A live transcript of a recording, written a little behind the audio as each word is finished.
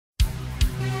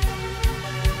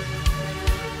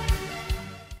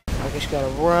just gotta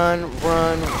run.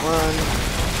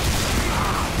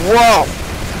 Whoa!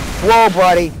 Whoa,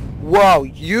 buddy. Whoa,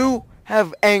 you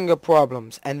have anger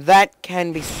problems, and that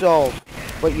can be solved.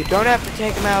 But you don't have to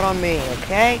take them out on me,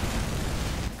 okay?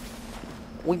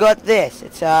 We got this.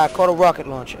 It's called a rocket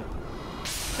launcher.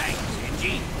 Thanks,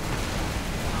 Genji.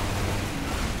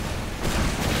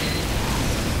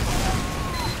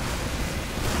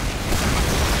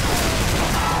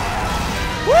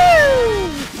 Woo!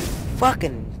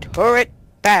 Fucking turret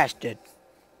bastard.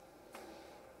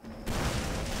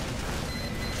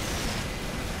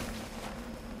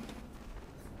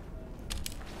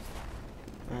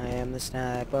 I am the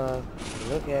sniper.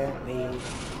 Look at me.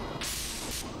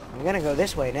 I'm gonna go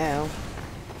this way now.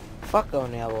 Fuck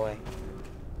going the other way.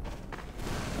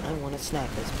 I want to snipe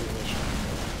this position.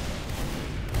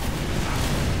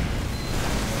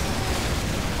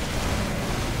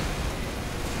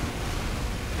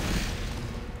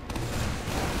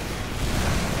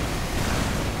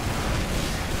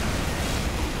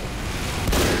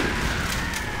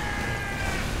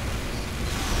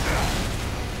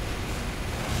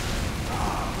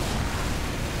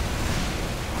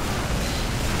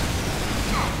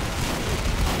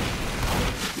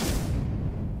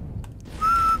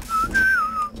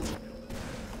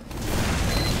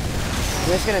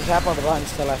 I'm just gonna tap all the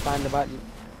buttons till I find the button.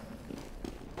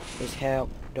 Please help,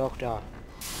 doctor.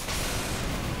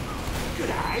 Good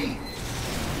day.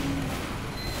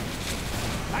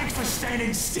 Thanks for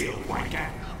standing still, wanker.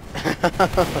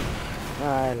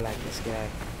 I like this guy.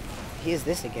 Here's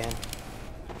this again.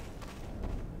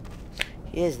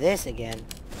 Here's this again.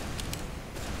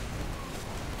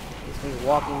 Here's me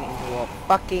walking into a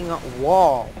fucking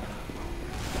wall.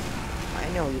 I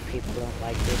know you people don't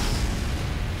like this.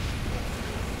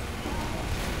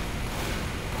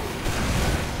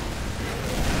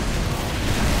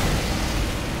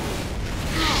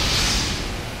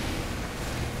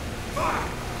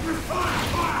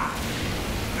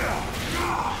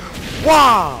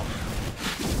 Wow!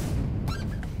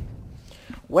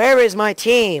 Where is my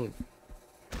team?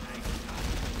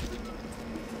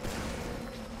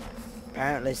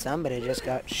 Apparently somebody just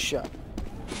got shot.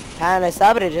 Apparently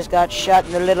somebody just got shot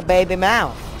in the little baby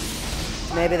mouth.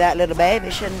 Maybe that little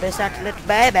baby shouldn't be such a little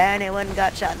baby and he wouldn't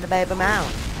got shot in the baby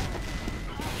mouth.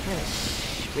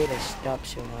 Really stop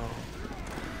soon on.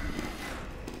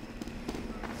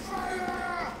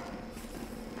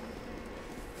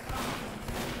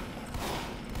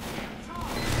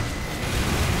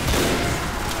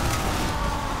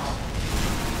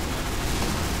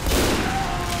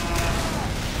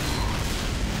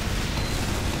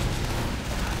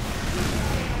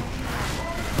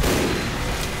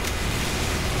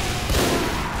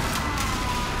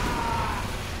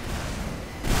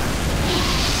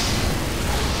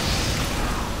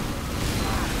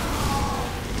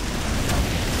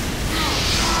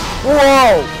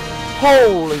 Whoa!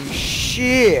 Holy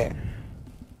shit!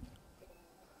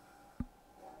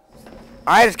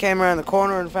 I just came around the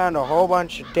corner and found a whole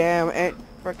bunch of damn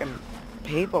frickin'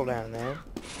 people down there.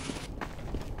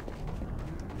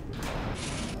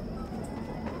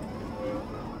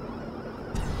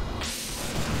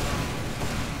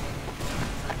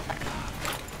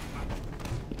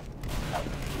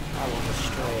 I will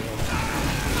destroy them.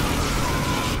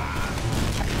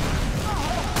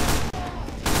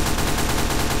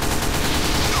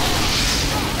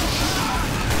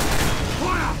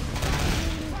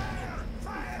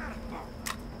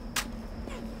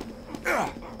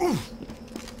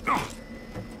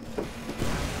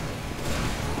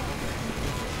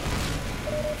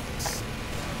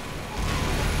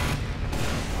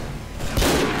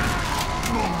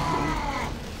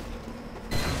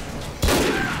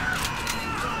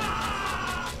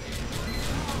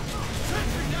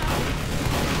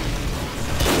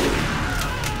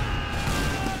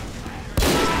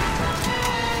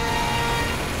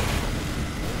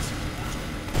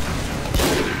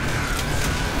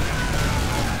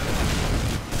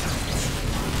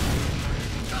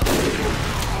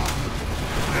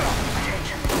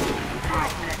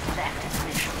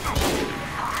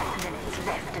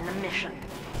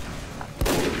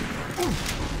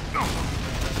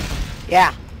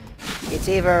 Yeah, it's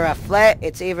either a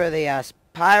it's either the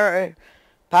pyro,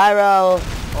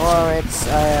 or it's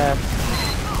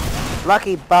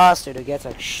lucky bastard who gets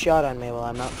a shot on me while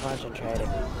I'm not concentrating.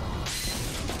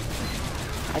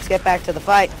 Let's get back to the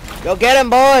fight. Go get him,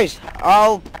 boys!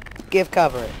 I'll give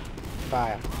cover.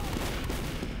 Fire.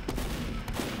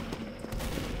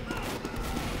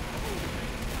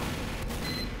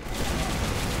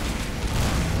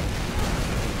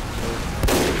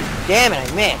 Damn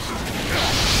it, I missed.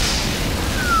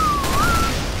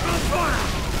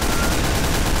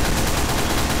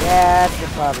 Yeah, that's the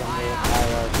problem with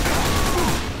pyros.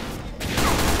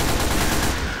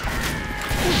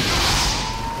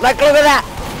 Like, look at that!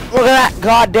 Look at that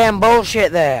goddamn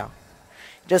bullshit there!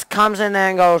 Just comes in there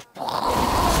and goes...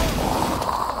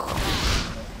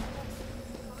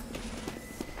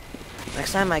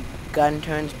 Next time my gun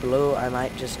turns blue, I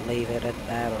might just leave it at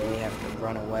that, or we have to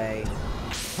run away.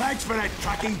 Thanks for that,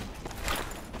 Trucky.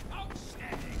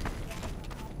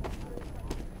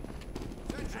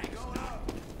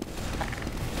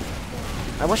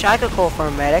 I wish I could call for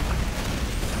a medic.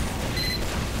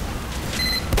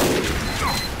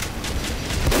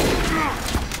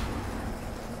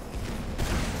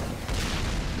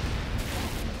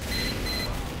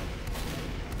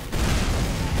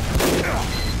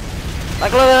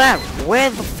 Like, look at that! Where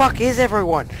the fuck is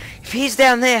everyone? If he's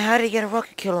down there, how did he get a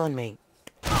rocket kill on me?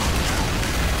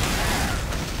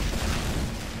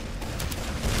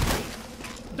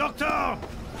 Doctor!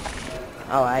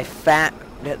 Oh, I found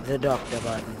the doctor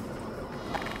button.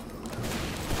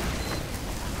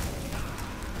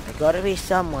 There gotta be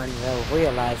someone they'll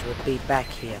realize would be back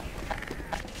here.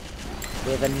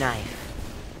 With a knife.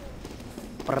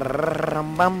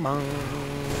 Brrrr-bum-bum.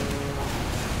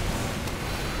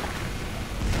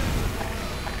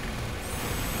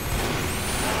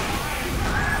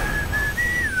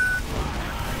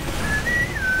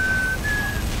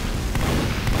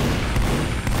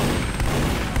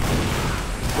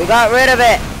 We got rid of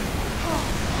it!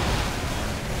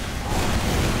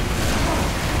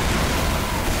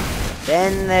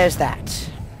 Then there's that.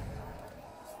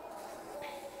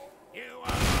 You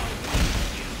are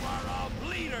all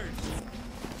bleeders.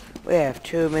 We have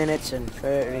 2 minutes and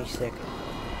 30 seconds.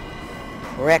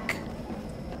 Prick.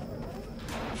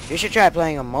 You should try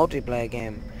playing a multiplayer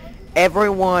game.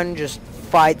 Everyone just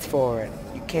fights for it.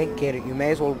 You can't get it. You may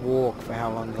as well walk for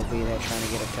how long you'll be there trying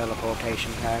to get a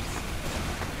teleportation pad.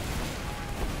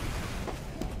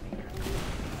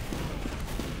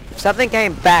 Something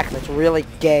came back that's really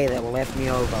gay that left me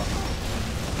over.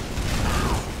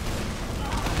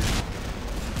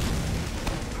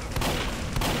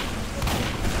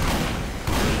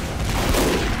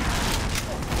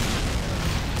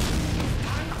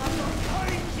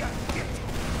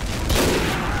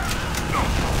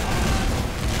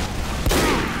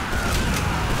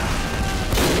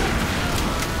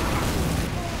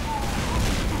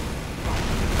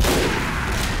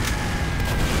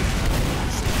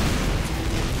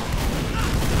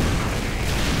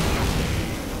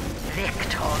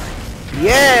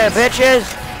 Yeah, bitches!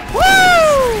 Woo!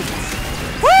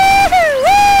 Woo!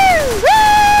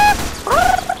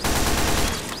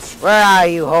 Where are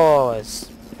you, whores?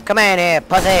 Come in here,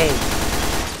 pussy!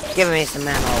 Give me some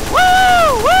ammo.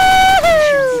 Woo! Woo!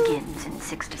 Mission begins in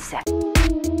 60 seconds.